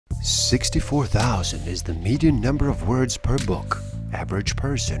64,000 is the median number of words per book. Average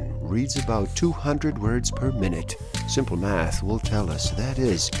person reads about 200 words per minute. Simple math will tell us that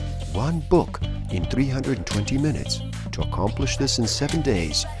is one book in 320 minutes. To accomplish this in 7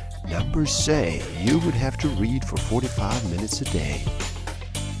 days, numbers say you would have to read for 45 minutes a day.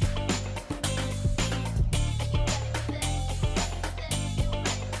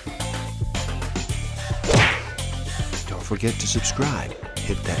 Don't forget to subscribe.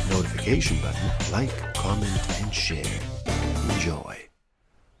 Hit that notification button, like, comment, and share. Enjoy.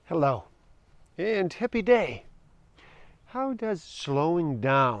 Hello, and happy day. How does slowing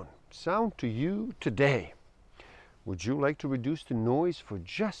down sound to you today? Would you like to reduce the noise for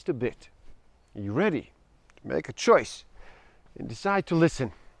just a bit? Are you ready to make a choice and decide to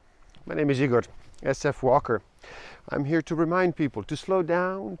listen? My name is Igor SF Walker. I'm here to remind people to slow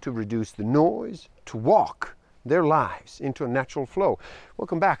down, to reduce the noise, to walk their lives into a natural flow.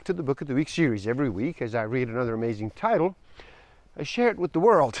 Welcome back to the Book of the Week series. Every week, as I read another amazing title, I share it with the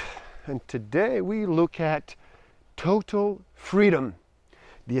world. And today we look at Total Freedom,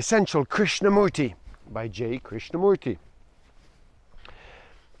 the Essential Krishnamurti by Jiddu Krishnamurti.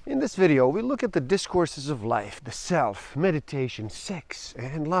 In this video, we look at the discourses of life, the self, meditation, sex,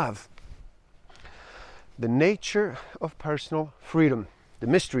 and love. The nature of personal freedom, the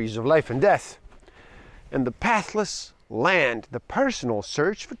mysteries of life and death, and the pathless land, the personal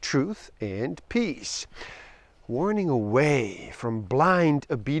search for truth and peace. Warning away from blind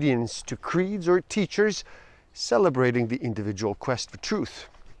obedience to creeds or teachers, celebrating the individual quest for truth.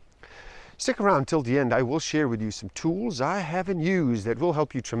 Stick around till the end. I will share with you some tools I haven't used that will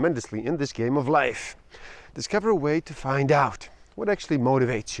help you tremendously in this game of life. Discover a way to find out what actually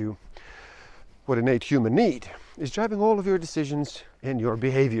motivates you. What innate human need is driving all of your decisions and your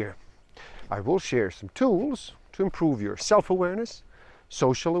behavior. I will share some tools to improve your self-awareness,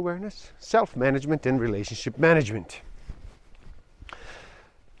 social awareness, self-management, and relationship management.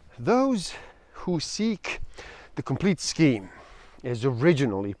 Those who seek the complete scheme as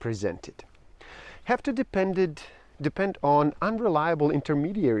originally presented have to depend on unreliable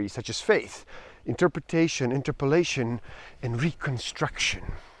intermediaries such as faith, interpretation, interpolation, and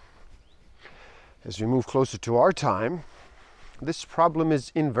reconstruction. As we move closer to our time, this problem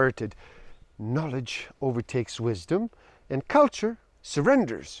is inverted. Knowledge overtakes wisdom, and culture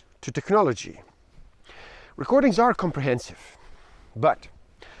surrenders to technology. Recordings are comprehensive, but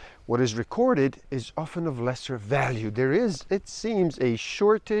what is recorded is often of lesser value. There is, it seems, a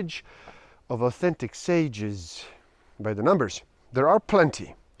shortage of authentic sages by the numbers. There are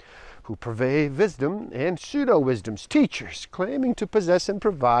plenty who purvey wisdom and pseudo-wisdoms, teachers claiming to possess and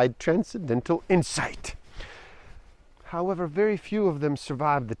provide transcendental insight. However, very few of them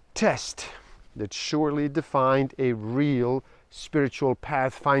survive the test that surely defined a real spiritual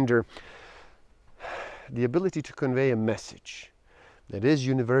pathfinder: the ability to convey a message that is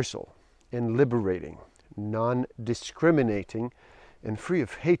universal and liberating, non-discriminating, and free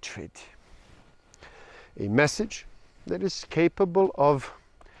of hatred. A message that is capable of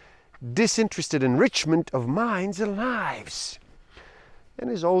disinterested enrichment of minds and lives,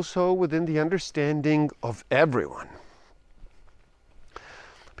 and is also within the understanding of everyone.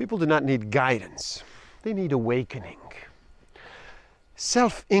 People do not need guidance, they need awakening.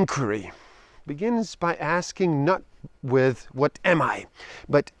 Self-inquiry begins by asking not with what am I,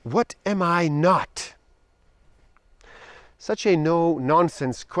 but what am I not? Such a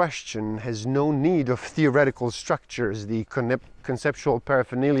no-nonsense question has no need of theoretical structures, the conceptual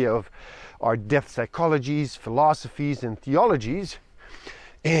paraphernalia of our depth psychologies, philosophies, and theologies,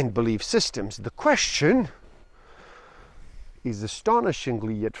 and belief systems. The question is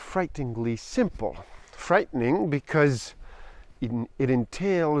astonishingly yet frighteningly simple. Frightening because it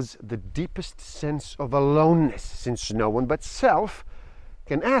entails the deepest sense of aloneness, since no one but self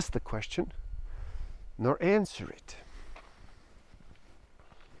can ask the question nor answer it.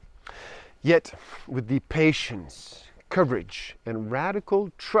 Yet, with the patience, courage, and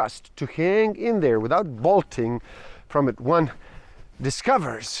radical trust to hang in there without bolting from it, one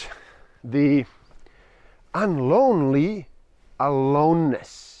discovers the unlonely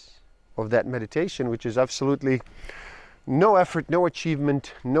aloneness of that meditation, which is absolutely no effort, no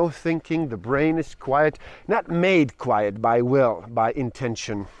achievement, no thinking. The brain is quiet, not made quiet by will, by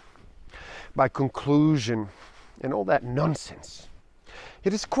intention, by conclusion, and all that nonsense.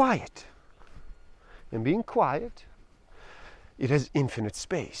 It is quiet. And being quiet, it has infinite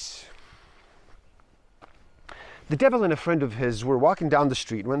space. The devil and a friend of his were walking down the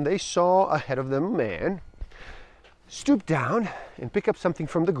street when they saw ahead of them a man stoop down and pick up something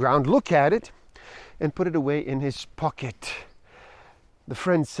from the ground, look at it, and put it away in his pocket. The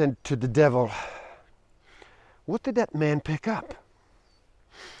friend said to the devil, "What did that man pick up?"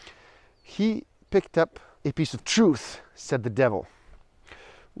 "He picked up a piece of truth," said the devil.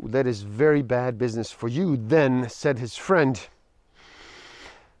 "That is very bad business for you then," said his friend.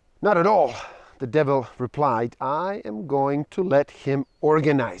 "Not at all," the devil replied. "I am going to let him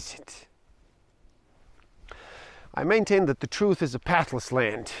organize it. I maintain that the truth is a pathless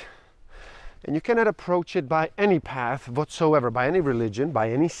land, and you cannot approach it by any path whatsoever, by any religion, by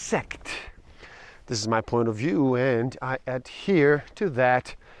any sect. This is my point of view, and I adhere to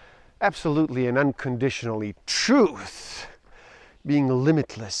that absolutely and unconditionally. Truth, being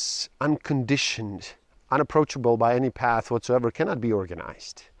limitless, unconditioned, unapproachable by any path whatsoever, cannot be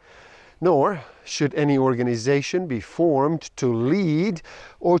organized. Nor should any organization be formed to lead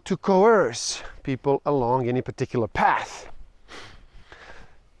or to coerce people along any particular path.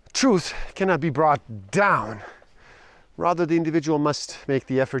 Truth cannot be brought down. Rather, the individual must make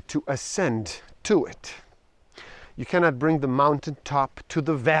the effort to ascend to it. You cannot bring the mountaintop to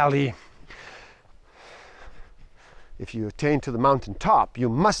the valley. If you attain to the mountaintop, you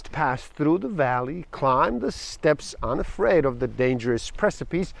must pass through the valley, climb the steps unafraid of the dangerous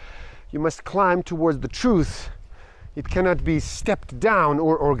precipice. You must climb towards the truth. It cannot be stepped down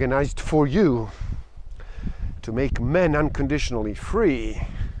or organized for you. To make men unconditionally free,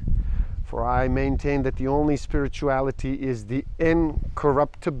 for I maintain that the only spirituality is the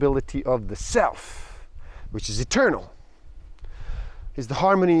incorruptibility of the self, which is eternal, is the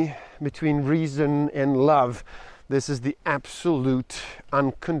harmony between reason and love. This is the absolute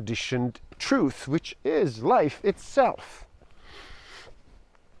unconditioned truth, which is life itself.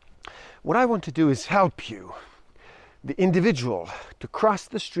 What I want to do is help you, the individual, to cross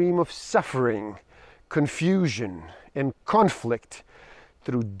the stream of suffering, confusion, and conflict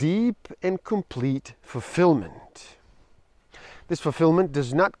through deep and complete fulfillment. This fulfillment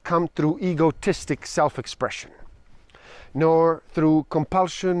does not come through egotistic self-expression, nor through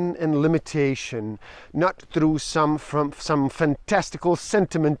compulsion and limitation, not through some fantastical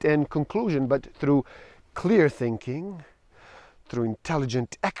sentiment and conclusion, but through clear thinking, through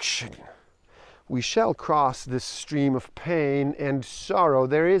intelligent action. We shall cross this stream of pain and sorrow.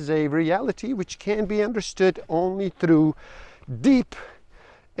 There is a reality which can be understood only through deep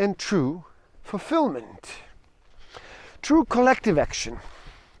and true fulfillment. True collective action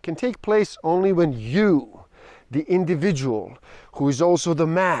can take place only when you, the individual, who is also the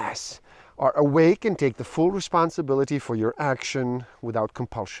mass, are awake and take the full responsibility for your action without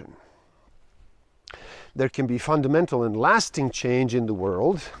compulsion. There can be fundamental and lasting change in the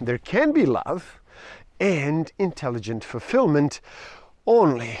world. There can be love and intelligent fulfillment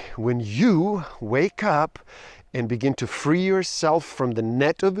only when you wake up and begin to free yourself from the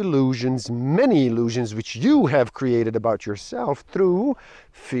net of illusions, many illusions which you have created about yourself through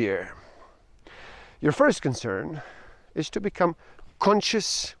fear. Your first concern is to become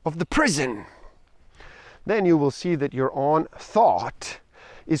conscious of the prison. Then you will see that your own thought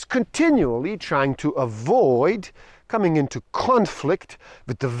is continually trying to avoid coming into conflict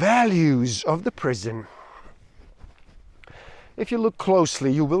with the values of the prison. If you look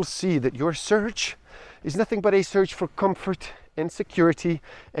closely, you will see that your search is nothing but a search for comfort and security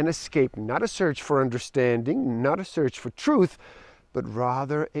and escape, not a search for understanding, not a search for truth, but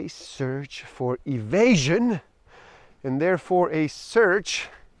rather a search for evasion, and therefore a search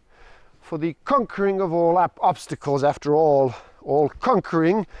for the conquering of all obstacles. After all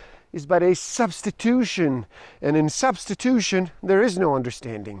conquering is but a substitution, and in substitution there is no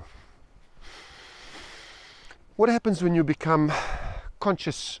understanding. What happens when you become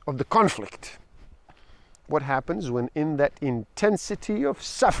conscious of the conflict? What happens when in that intensity of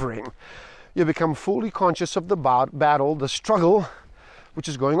suffering you become fully conscious of the battle, the struggle which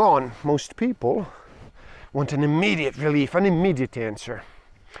is going on? Most people want an immediate relief, an immediate answer.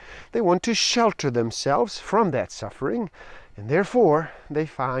 They want to shelter themselves from that suffering, and therefore they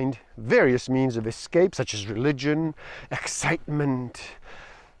find various means of escape, such as religion, excitement,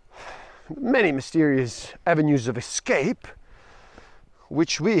 many mysterious avenues of escape,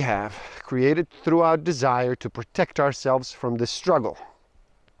 which we have created through our desire to protect ourselves from this struggle.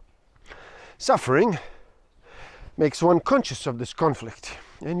 Suffering makes one conscious of this conflict,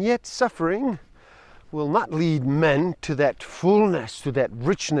 and yet suffering will not lead men to that fullness, to that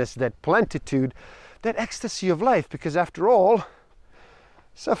richness, that plenitude, that ecstasy of life, because after all,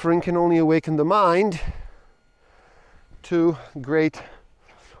 suffering can only awaken the mind to great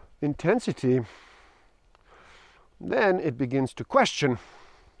intensity. Then it begins to question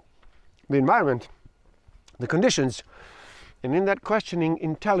the environment, the conditions, and in that questioning,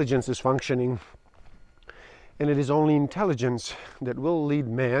 intelligence is functioning. And it is only intelligence that will lead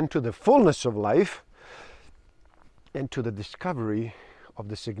man to the fullness of life and to the discovery of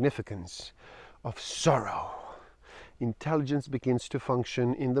the significance of sorrow. Intelligence begins to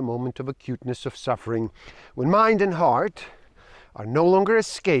function in the moment of acuteness of suffering, when mind and heart are no longer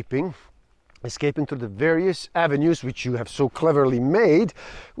escaping through the various avenues which you have so cleverly made,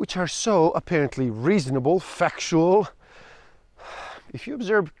 which are so apparently reasonable, factual. If you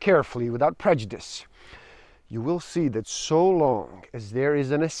observe carefully without prejudice, you will see that so long as there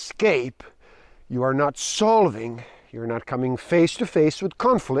is an escape, you are not solving, you're not coming face to face with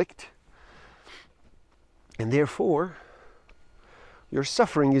conflict, and therefore your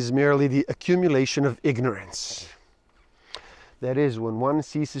suffering is merely the accumulation of ignorance. That is, when one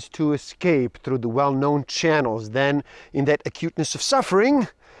ceases to escape through the well-known channels, then in that acuteness of suffering,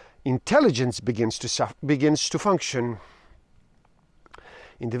 intelligence begins to function.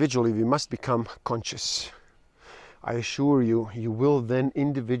 Individually, we must become conscious. I assure you, you will then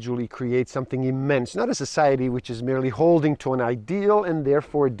individually create something immense, not a society which is merely holding to an ideal and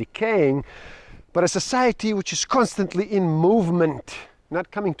therefore decaying, but a society which is constantly in movement,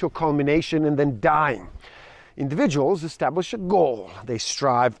 not coming to a culmination and then dying. Individuals establish a goal, they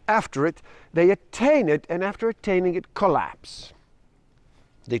strive after it, they attain it, and after attaining it, collapse.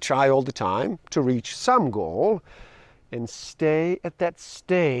 They try all the time to reach some goal and stay at that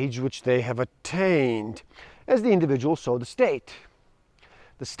stage which they have attained. As the individual, so the state.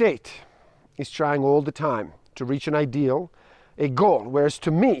 The state is trying all the time to reach an ideal, a goal, whereas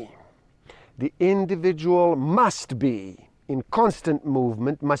to me, the individual must be in constant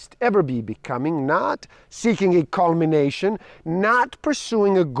movement, must ever be becoming, not seeking a culmination, not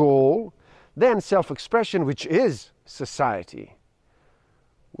pursuing a goal. Then self-expression, which is society,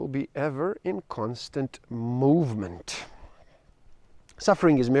 will be ever in constant movement.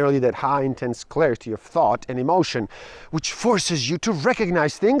 Suffering is merely that high, intense clarity of thought and emotion, which forces you to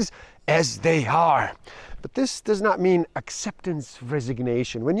recognize things as they are. But this does not mean acceptance,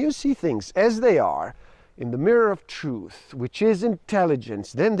 resignation. When you see things as they are, in the mirror of truth, which is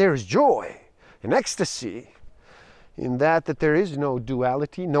intelligence, then there is joy and ecstasy in that there is no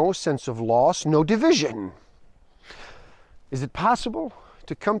duality, no sense of loss, no division. Is it possible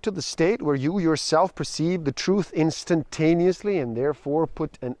to come to the state where you yourself perceive the truth instantaneously and therefore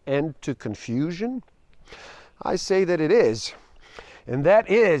put an end to confusion? I say that it is. And that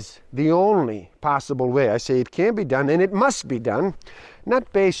is the only possible way. I say it can be done, and it must be done,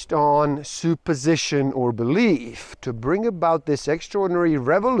 not based on supposition or belief, to bring about this extraordinary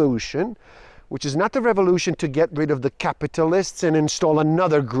revolution, which is not the revolution to get rid of the capitalists and install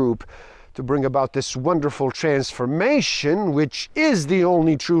another group, to bring about this wonderful transformation, which is the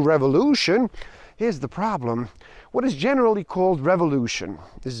only true revolution. Here's the problem. What is generally called revolution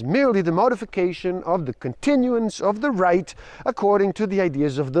is merely the modification of the continuance of the right according to the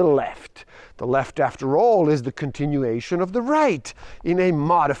ideas of the left. The left, after all, is the continuation of the right in a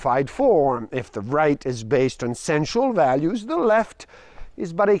modified form. If the right is based on sensual values, the left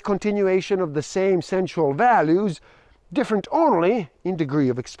is but a continuation of the same sensual values, different only in degree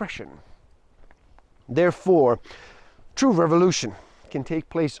of expression. Therefore, true revolution can take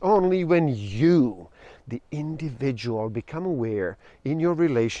place only when you, the individual, become aware in your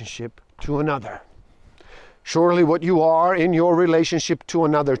relationship to another. Surely what you are in your relationship to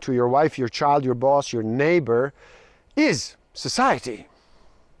another, to your wife, your child, your boss, your neighbor, is society.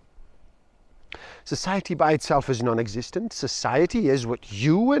 Society by itself is non-existent. Society is what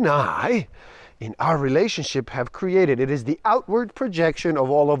you and I, in our relationship, have created. It is the outward projection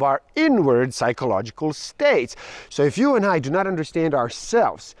of all of our inward psychological states. So if you and I do not understand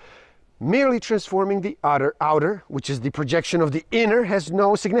ourselves, merely transforming the outer, which is the projection of the inner, has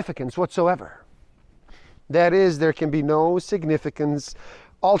no significance whatsoever. That is, there can be no significance,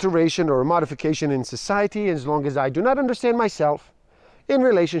 alteration, or modification in society as long as I do not understand myself in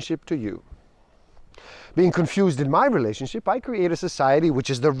relationship to you. Being confused in my relationship, I create a society which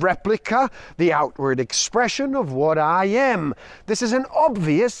is the replica, the outward expression of what I am. This is an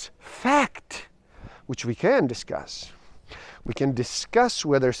obvious fact, which we can discuss. We can discuss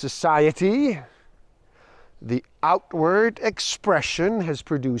whether society, the outward expression, has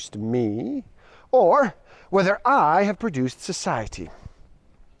produced me, or whether I have produced society.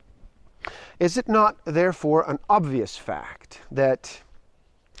 Is it not, therefore, an obvious fact that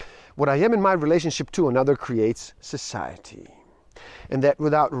what I am in my relationship to another creates society, and that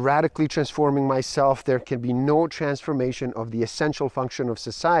without radically transforming myself, there can be no transformation of the essential function of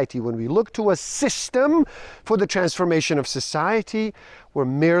society? When we look to a system for the transformation of society, we're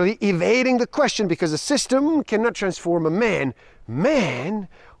merely evading the question, because a system cannot transform a man. Man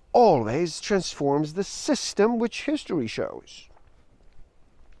always transforms the system, which history shows.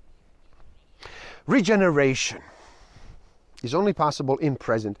 Regeneration is only possible in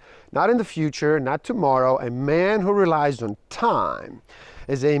present, not in the future, not tomorrow. A man who relies on time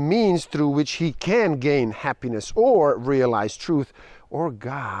as a means through which he can gain happiness or realize truth or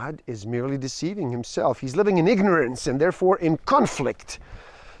God is merely deceiving himself. He's living in ignorance and therefore in conflict.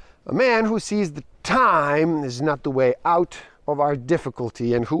 A man who sees the time is not the way out of our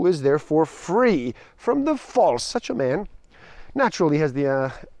difficulty and who is therefore free from the false. Such a man naturally has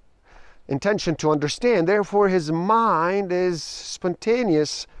the intention to understand. Therefore his mind is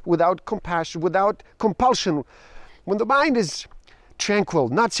spontaneous, without compassion, without compulsion. When the mind is tranquil,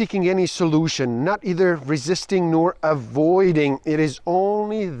 not seeking any solution, not either resisting nor avoiding, it is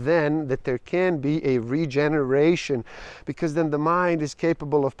only then that there can be a regeneration, because then the mind is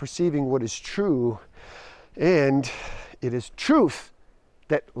capable of perceiving what is true, and it is truth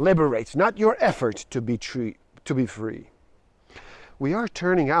that liberates, not your effort to be free. We are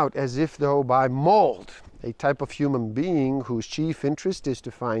turning out as if though by mold, a type of human being whose chief interest is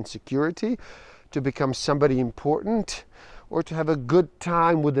to find security, to become somebody important, or to have a good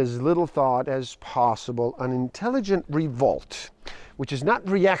time with as little thought as possible. An intelligent revolt, which is not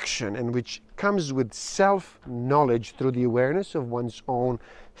reaction and which comes with self-knowledge through the awareness of one's own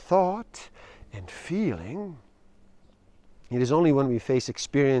thought and feeling. It is only when we face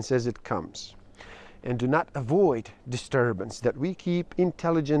experience as it comes and do not avoid disturbance that we keep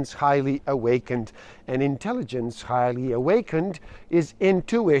intelligence highly awakened. And intelligence highly awakened is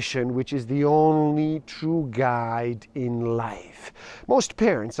intuition, which is the only true guide in life. Most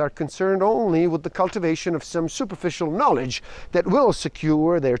parents are concerned only with the cultivation of some superficial knowledge that will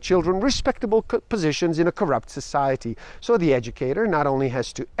secure their children respectable positions in a corrupt society. So the educator not only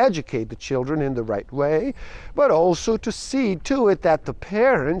has to educate the children in the right way, but also to see to it that the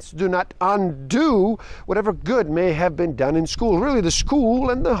parents do not undo whatever good may have been done in school. Really, the school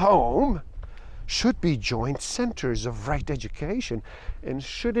and the home should be joint centers of right education and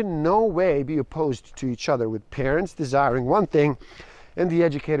should in no way be opposed to each other, with parents desiring one thing and the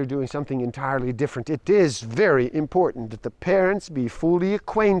educator doing something entirely different. It is very important that the parents be fully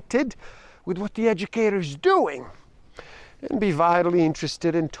acquainted with what the educator is doing and be vitally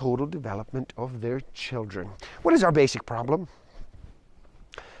interested in total development of their children. What is our basic problem?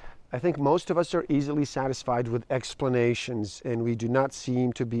 I think most of us are easily satisfied with explanations, and we do not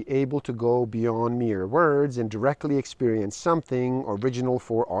seem to be able to go beyond mere words and directly experience something original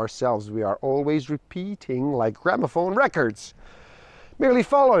for ourselves. We are always repeating like gramophone records, merely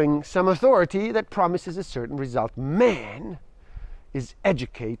following some authority that promises a certain result. Man is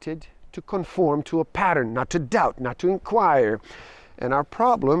educated to conform to a pattern, not to doubt, not to inquire. And our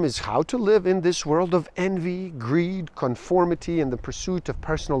problem is how to live in this world of envy, greed, conformity, and the pursuit of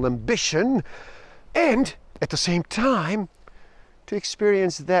personal ambition, and at the same time to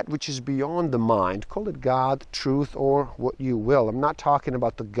experience that which is beyond the mind. Call it God, truth, or what you will. I'm not talking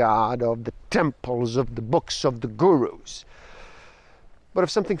about the God of the temples, of the books, of the gurus, but of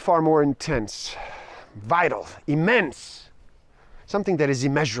something far more intense, vital, immense, something that is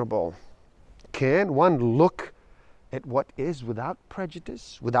immeasurable. Can one look at what is without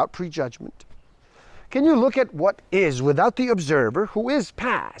prejudice, without prejudgment? Can you look at what is without the observer who is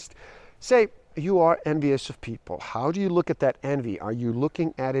past? Say, you are envious of people. How do you look at that envy? Are you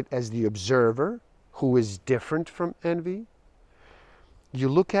looking at it as the observer who is different from envy? You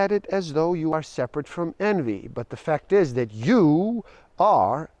look at it as though you are separate from envy, but the fact is that you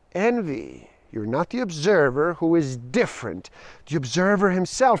are envy. You're not the observer who is different. The observer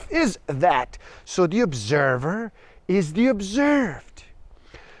himself is that. So the observer is the observed.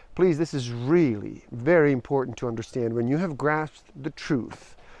 Please, this is really very important to understand. When you have grasped the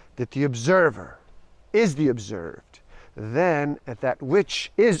truth that the observer is the observed, then that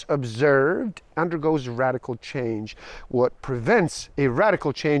which is observed undergoes radical change. What prevents a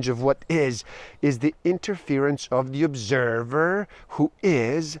radical change of what is the interference of the observer who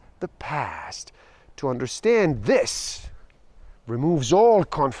is the past. To understand this removes all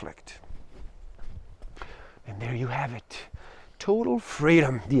conflict. And there you have it. Total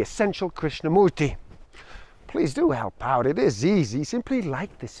freedom, the Essential Krishnamurti. Please do help out. It is easy. Simply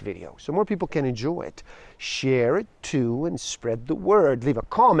like this video so more people can enjoy it. Share it too and spread the word. Leave a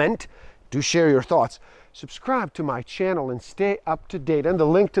comment. Do share your thoughts. Subscribe to my channel and stay up to date. And the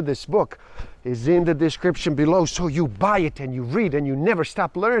link to this book is in the description below, so you buy it and you read and you never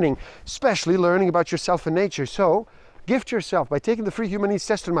stop learning, especially learning about yourself and nature. So gift yourself by taking the free human needs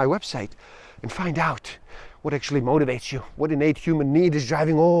test on my website and find out what actually motivates you, what innate human need is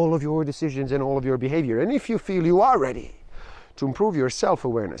driving all of your decisions and all of your behavior. And if you feel you are ready to improve your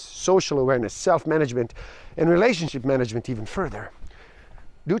self-awareness, social awareness, self-management, and relationship management even further,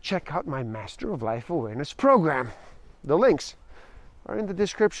 do check out my Master of Life Awareness program. The links are in the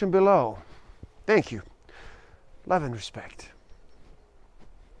description below. Thank you. Love and respect.